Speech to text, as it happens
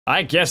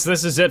I guess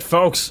this is it,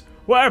 folks.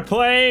 We're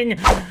playing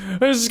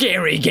a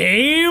scary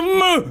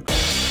game. Let's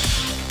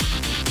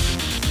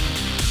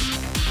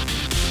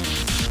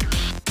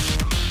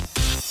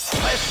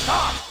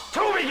start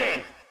to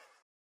begin.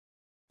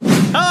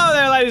 Hello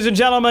there, ladies and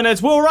gentlemen.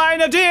 It's Will Ryan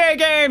of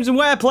DAGames, and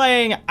we're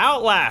playing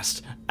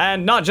Outlast.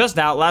 And not just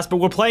Outlast, but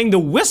we're playing the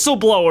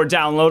Whistleblower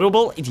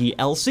downloadable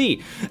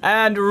DLC.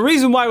 And the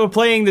reason why we're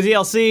playing the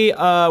DLC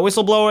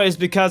Whistleblower is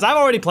because I've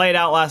already played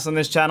Outlast on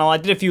this channel. I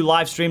did a few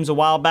live streams a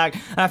while back,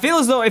 and I feel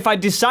as though if I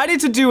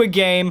decided to do a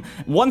game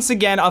once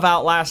again of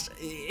Outlast,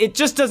 it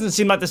just doesn't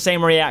seem like the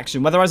same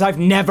reaction. Whereas I've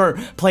never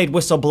played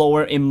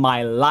Whistleblower in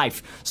my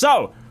life.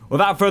 So,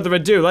 without further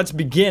ado, let's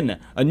begin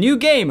a new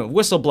game of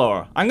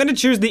Whistleblower. I'm gonna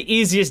choose the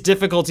easiest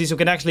difficulty so we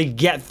can actually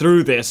get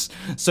through this,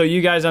 so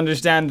you guys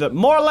understand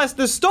more or less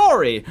the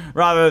story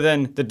rather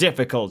than the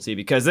difficulty,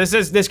 because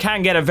this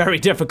can get a very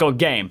difficult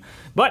game.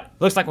 But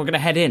looks like we're gonna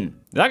head in.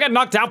 Did I get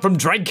knocked out from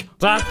drink?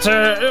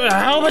 Doctor,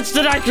 how much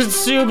did I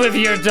consume of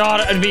your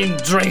daughter? I mean,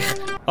 drink.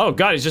 Oh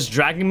God, he's just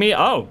dragging me.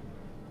 Oh,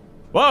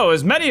 whoa,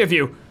 as many of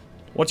you.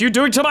 What are you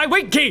doing to my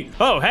winky?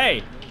 Oh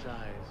hey.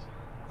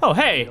 Oh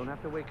hey. You don't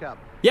have to wake up.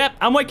 Yep,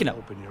 I'm waking up.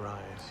 Open your eyes.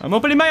 I'm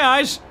opening my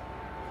eyes.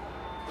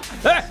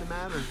 What's the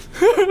matter?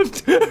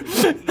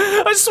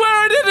 I swear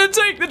I didn't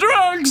take the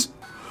drugs.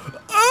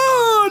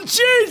 Oh,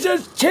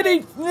 Jesus,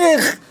 kitty.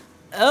 Ugh.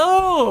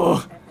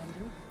 Oh.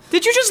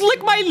 Did you just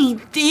lick my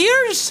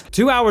ears?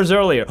 2 hours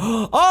earlier.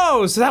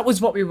 Oh, so that was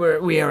what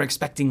we are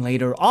expecting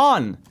later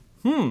on.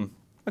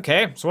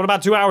 Okay, so what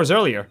about 2 hours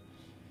earlier?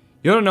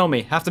 You don't know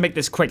me. Have to make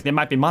this quick. They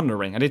might be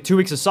monitoring. I did 2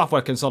 weeks of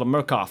software consult at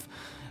Murkoff.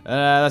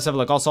 Let's have a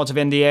look. All sorts of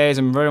NDAs.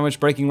 I'm very much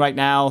breaking right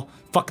now.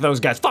 Fuck those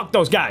guys. Fuck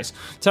those guys.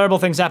 Terrible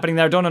things happening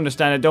there. Don't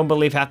understand it. Don't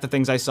believe half the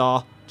things I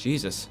saw.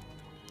 Jesus.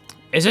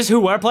 Is this who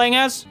we're playing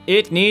as?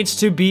 It needs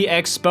to be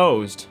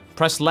exposed.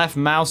 Press left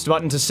mouse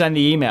button to send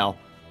the email.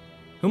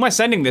 Who am I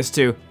sending this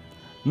to?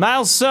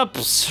 Miles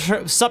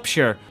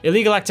Supshire.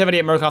 Illegal activity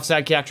at Murkoff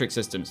Psychiatric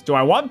Systems. Do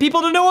I want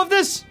people to know of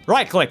this?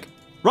 Right click.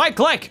 Right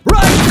click.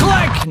 Right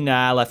click.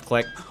 Nah, left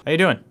click. How you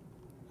doing?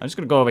 I'm just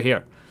gonna go over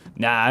here.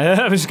 Nah,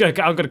 I'm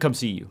gonna come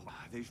see you.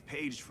 They've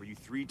paged for you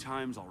 3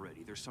 times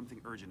already. There's something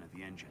urgent at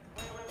the engine.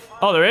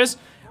 Oh, there is?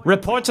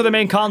 Report to the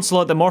main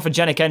console at the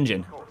morphogenic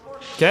engine.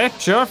 Okay,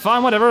 sure,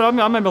 fine, whatever.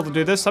 I'm able to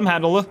do this. I'm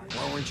handling it.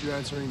 Why weren't you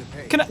answering the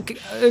page? Can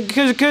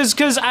I,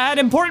 cause I had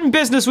important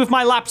business with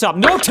my laptop.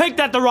 No, take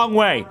that the wrong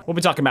way. What are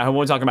we talking about? What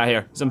are we talking about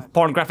here? Some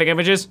pornographic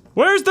images?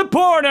 Where's the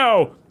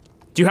porno?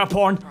 Do you have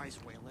porn?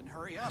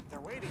 Hurry up, they're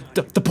waiting.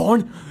 The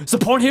porn? Is the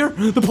porn here?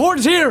 The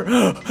porn's here!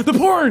 The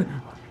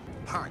porn!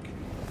 Park.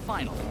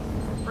 Final.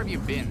 Where have you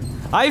been?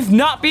 I've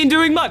not been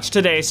doing much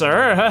today,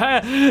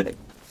 sir.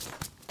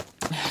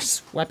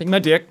 Swiping my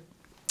dick.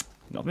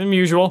 Nothing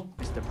usual.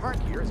 Mr. Park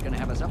here is gonna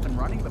have us up and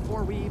running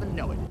before we even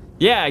know it.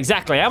 Yeah,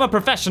 exactly. I'm a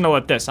professional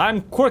at this.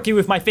 I'm quirky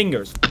with my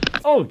fingers.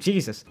 Oh,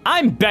 Jesus.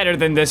 I'm better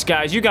than this,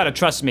 guys. You gotta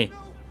trust me.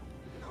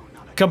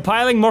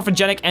 Compiling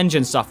morphogenic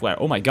engine software.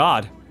 Oh my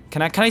God.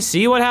 Can I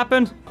see what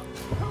happened?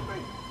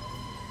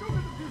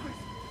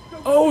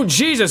 Oh,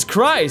 Jesus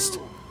Christ.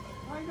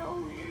 I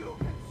know you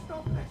can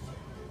stop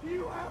this.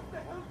 You have to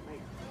help me.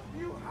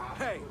 You have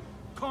to. Hey,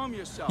 calm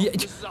yourself. Yeah,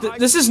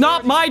 this is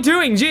not my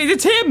doing. Gee,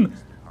 it's him.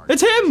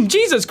 It's him.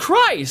 Jesus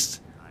Christ.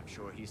 I'm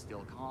sure he's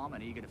still calm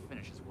and eager to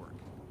finish his work.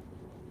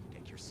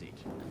 Take your seat.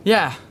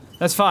 Yeah,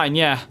 that's fine,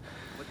 yeah.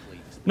 Quickly.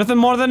 Nothing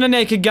more than a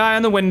naked guy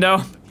on the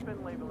window.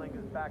 Spin labeling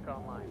is back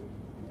online.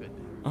 Good.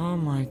 Oh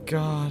my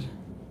God.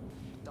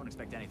 Don't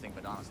expect anything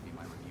but honesty in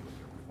my review of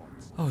your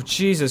performance. Oh,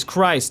 Jesus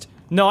Christ.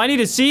 No, I need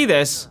to see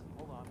this.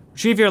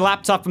 Retrieve your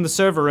laptop from the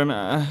server room.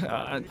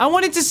 I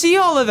wanted to see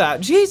all of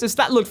that. Jesus,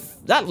 that looked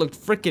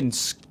freaking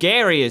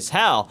scary as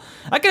hell.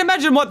 I can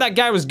imagine what that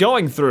guy was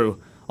going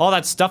through. All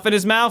that stuff in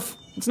his mouth.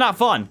 It's not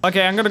fun.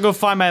 Okay, I'm gonna go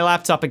find my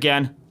laptop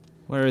again.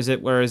 Where is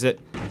it? Where is it?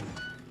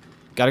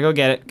 Gotta go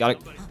get it. Gotta.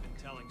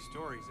 Telling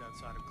stories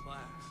outside of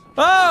class.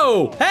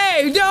 Oh!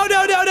 Hey! No!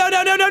 No! No! No!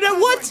 No! No! No! No!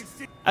 What?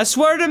 I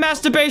swear to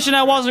masturbation,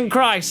 I wasn't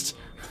Christ.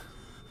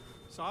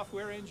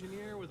 Software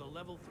engineer with a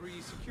level 3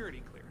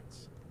 security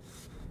clearance.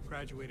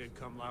 Graduated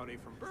cum laude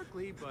from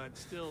Berkeley, but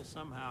still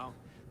somehow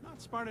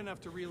not smart enough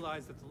to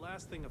realize that the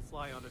last thing a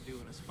fly ought to do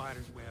in a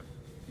spider's web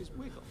is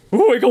wiggle.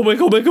 Wiggle,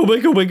 wiggle, wiggle,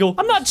 wiggle, wiggle.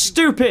 I'm not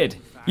stupid.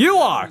 You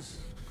are.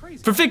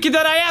 Crazy. For thinking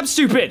that I am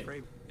stupid.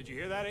 Did you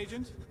hear that,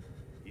 Agent?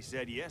 He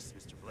said yes,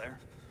 Mr. Blair.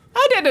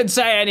 I didn't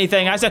say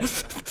anything. I said. Here,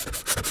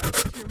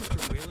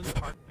 Mr. Wayland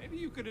Park. Maybe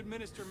you could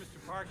administer Mr.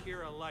 Park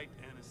here a light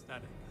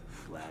anesthetic.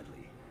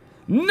 Gladly.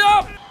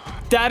 Nope.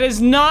 That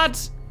is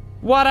not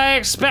what I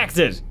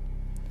expected.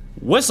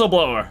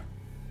 Whistleblower.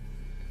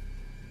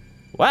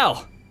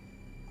 Well,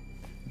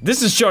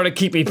 this is sure to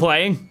keep me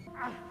playing.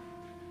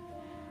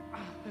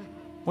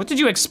 What did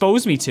you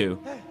expose me to?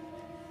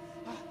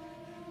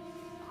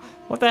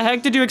 What the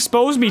heck did you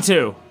expose me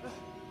to?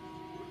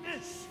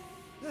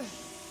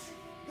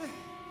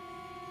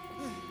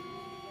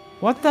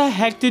 What the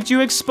heck did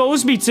you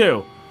expose me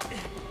to?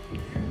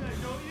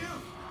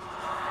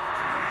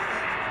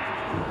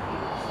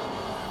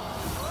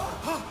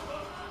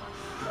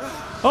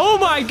 Oh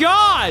my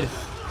god!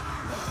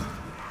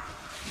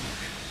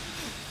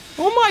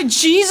 Oh my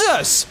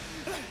Jesus!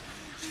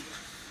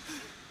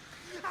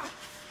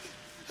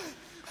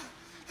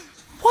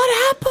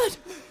 What happened?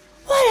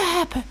 What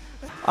happened?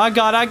 Oh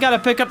god, I gotta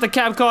pick up the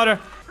camcorder.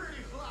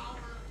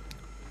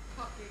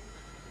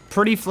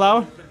 Pretty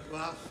flower?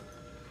 What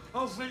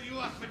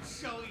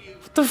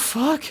the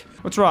fuck?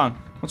 What's wrong?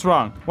 What's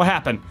wrong? What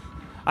happened?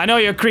 I know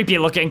you're creepy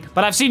looking,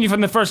 but I've seen you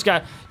from the first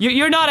guy.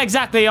 You're not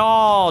exactly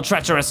all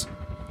treacherous.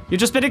 You've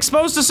just been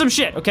exposed to some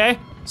shit, okay?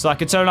 So I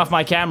could turn off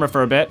my camera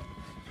for a bit.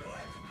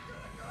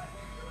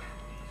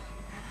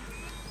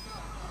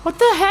 What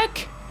the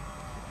heck?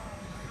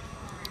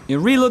 You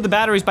reload the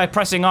batteries by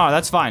pressing R,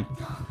 that's fine.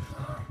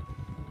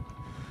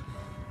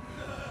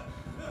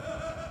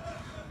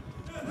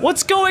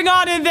 What's going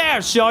on in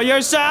there? Show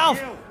yourself!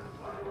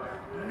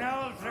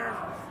 No, sir.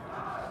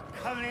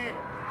 Come in.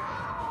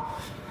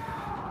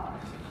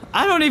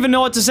 I don't even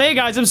know what to say,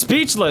 guys. I'm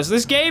speechless.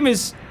 This game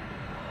is...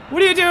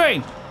 What are you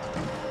doing?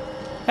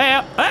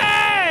 Hey,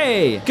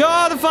 hey!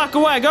 Go the fuck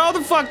away. Go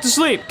the fuck to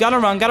sleep. Gotta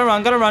run, gotta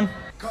run, gotta run.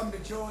 Come to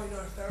join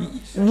our therapy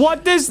session.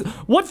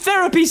 What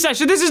therapy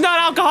session? This is not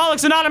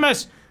Alcoholics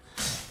Anonymous.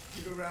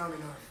 Get around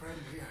in our friend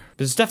here.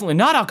 This is definitely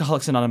not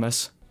Alcoholics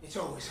Anonymous. It's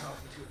always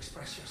healthy to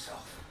express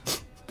yourself.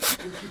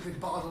 You keep it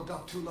bottled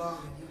up too long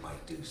and you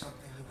might do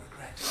something you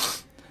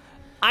regret.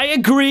 I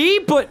agree,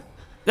 but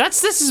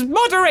this is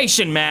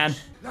moderation, man.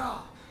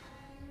 Now,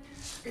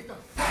 get the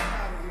fuck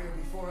out of here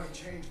before I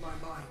change my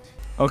mind.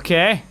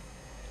 Okay.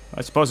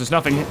 I suppose there's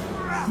nothing.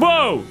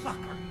 Whoa!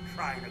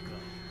 Try to go.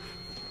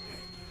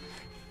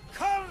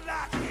 Come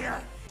back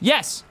here.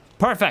 Yes,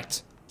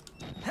 perfect.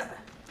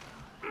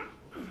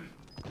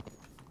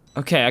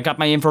 Okay, I got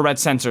my infrared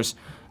sensors.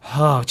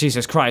 Oh,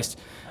 Jesus Christ.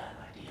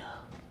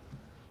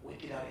 We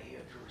get out of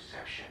here through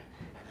reception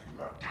and then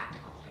Merc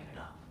Tactical clean it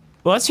up.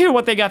 Well, let's hear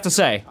what they got to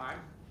say.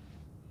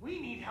 We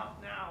need help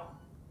now.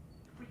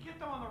 If we get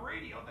them on the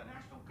radio, the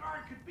National Guard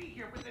could be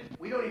here within...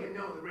 We don't even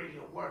know the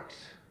radio works.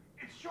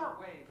 It's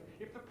shortwave.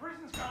 If the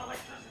prison's got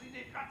electricity,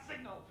 they've got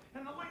signal,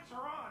 and the lights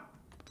are on.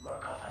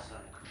 Murkoff has it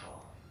under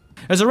control.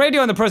 There's a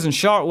radio in the prison,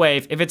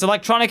 shortwave. If it's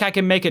electronic, I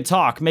can make it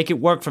talk, make it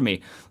work for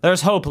me.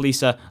 There's hope,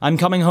 Lisa. I'm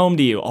coming home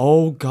to you.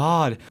 Oh,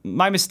 God.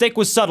 My mistake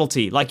was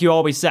subtlety, like you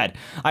always said.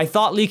 I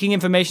thought leaking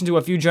information to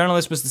a few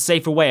journalists was the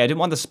safer way. I didn't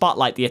want the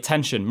spotlight, the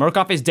attention.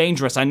 Murkoff is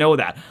dangerous, I know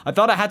that. I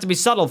thought I had to be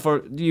subtle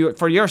for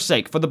your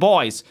sake, for the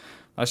boys.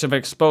 I should have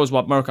exposed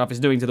what Murkoff is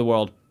doing to the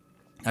world.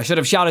 I should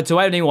have shouted to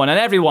anyone and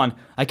everyone.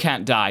 I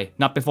can't die.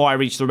 Not before I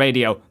reach the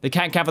radio. They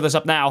can't cover this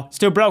up now. It's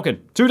too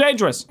broken. Too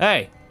dangerous.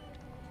 Hey,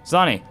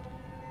 Sonny.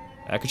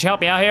 Could you help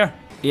me out here?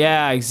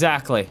 Yeah,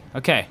 exactly.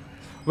 Okay.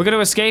 We're gonna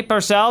escape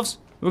ourselves?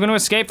 We're gonna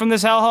escape from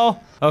this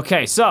hellhole?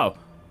 Okay, so,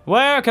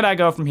 where can I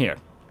go from here?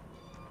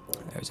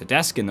 There's a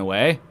desk in the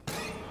way.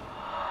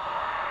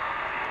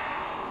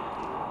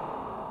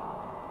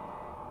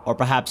 Or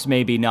perhaps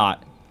maybe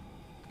not.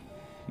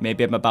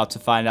 Maybe I'm about to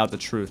find out the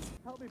truth.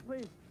 Help me,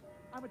 please.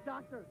 I'm a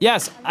doctor.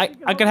 Yes, I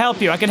can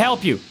help you. I can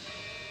help you.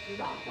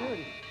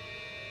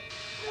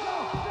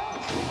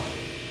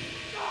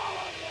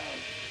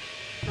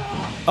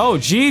 Oh,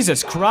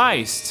 Jesus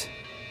Christ.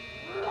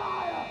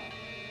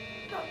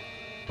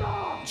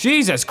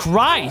 Jesus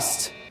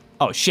Christ.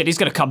 Oh, shit, he's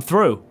gonna come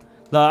through.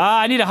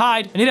 I need to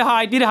hide. I need to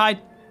hide. Need to hide.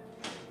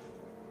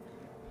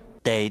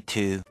 Day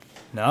 2.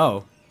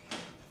 No.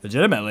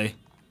 Legitimately.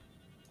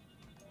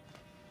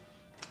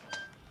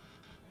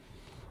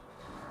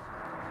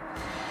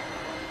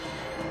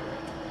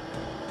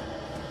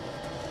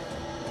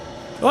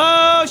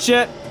 Oh,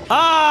 shit.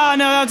 Ah,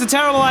 no, that's a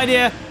terrible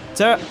idea.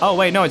 Oh,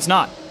 wait, no, it's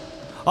not.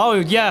 Oh,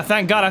 yeah,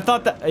 thank God. I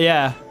thought that,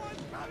 yeah.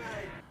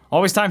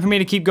 Always time for me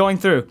to keep going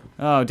through.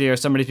 Oh, dear,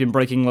 somebody's been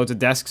breaking loads of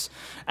desks.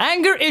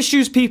 Anger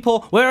issues,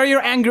 people. Where are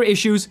your anger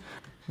issues?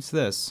 What's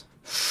this?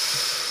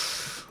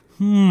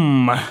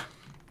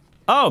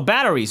 Oh,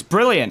 batteries.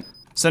 Brilliant.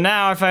 So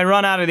now if I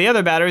run out of the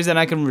other batteries, then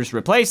I can just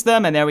replace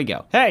them, and there we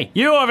go. Hey,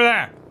 you over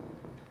there.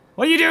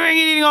 What are you doing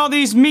eating all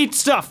these meat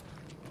stuff?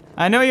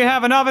 I know you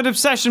have an ovid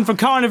obsession for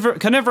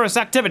carnivorous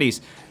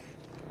activities.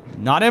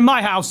 Not in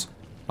my house.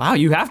 Wow,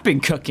 you have been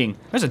cooking.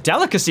 There's a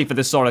delicacy for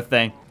this sort of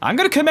thing. I'm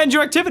gonna commend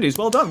your activities.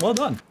 Well done, well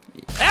done.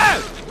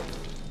 Ow!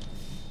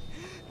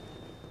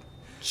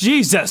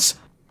 Jesus.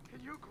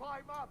 Can you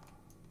climb up?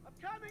 I'm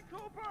coming,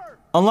 Cooper.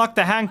 Unlock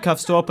the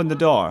handcuffs to open the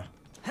door.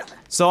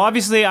 So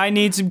obviously I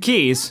need some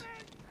keys.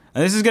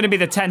 And this is gonna be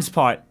the tense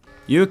part.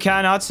 You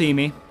cannot see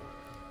me.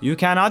 You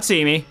cannot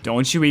see me.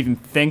 Don't you even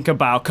think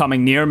about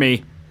coming near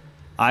me.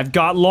 I've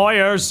got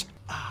lawyers.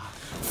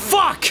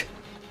 Fuck!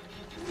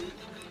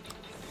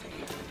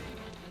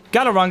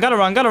 Gotta run, gotta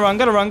run, gotta run,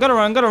 gotta run, gotta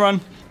run, gotta run.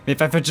 If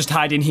I could just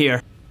hide in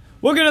here.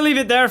 We're gonna leave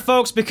it there,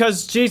 folks,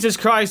 because Jesus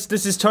Christ,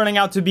 this is turning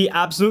out to be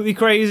absolutely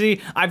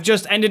crazy. I've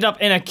just ended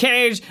up in a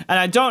cage, and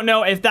I don't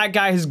know if that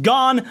guy is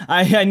gone.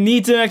 I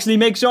need to actually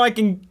make sure I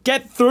can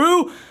get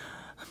through.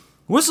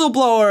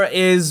 Whistleblower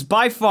is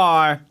by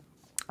far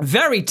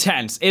very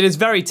tense. It is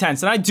very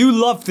tense, and I do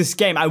love this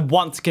game. I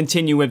want to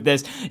continue with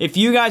this. If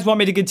you guys want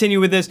me to continue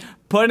with this,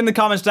 put it in the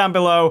comments down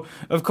below.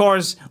 Of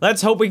course,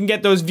 let's hope we can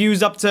get those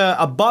views up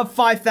to above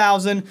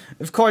 5,000.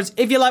 Of course,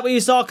 if you like what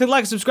you saw, click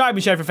like, subscribe,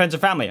 and share for friends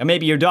and family, or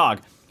maybe your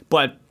dog.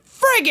 But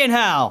friggin'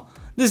 hell,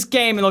 this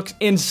game looks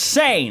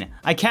insane.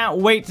 I can't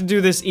wait to do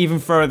this even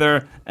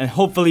further, and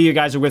hopefully you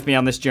guys are with me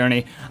on this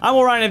journey. I'm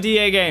Orion of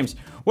DAGames.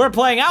 We're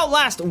playing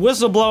Outlast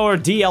Whistleblower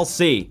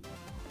DLC.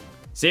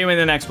 See you in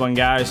the next one,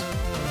 guys.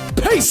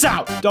 Peace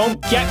out!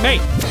 Don't get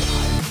me!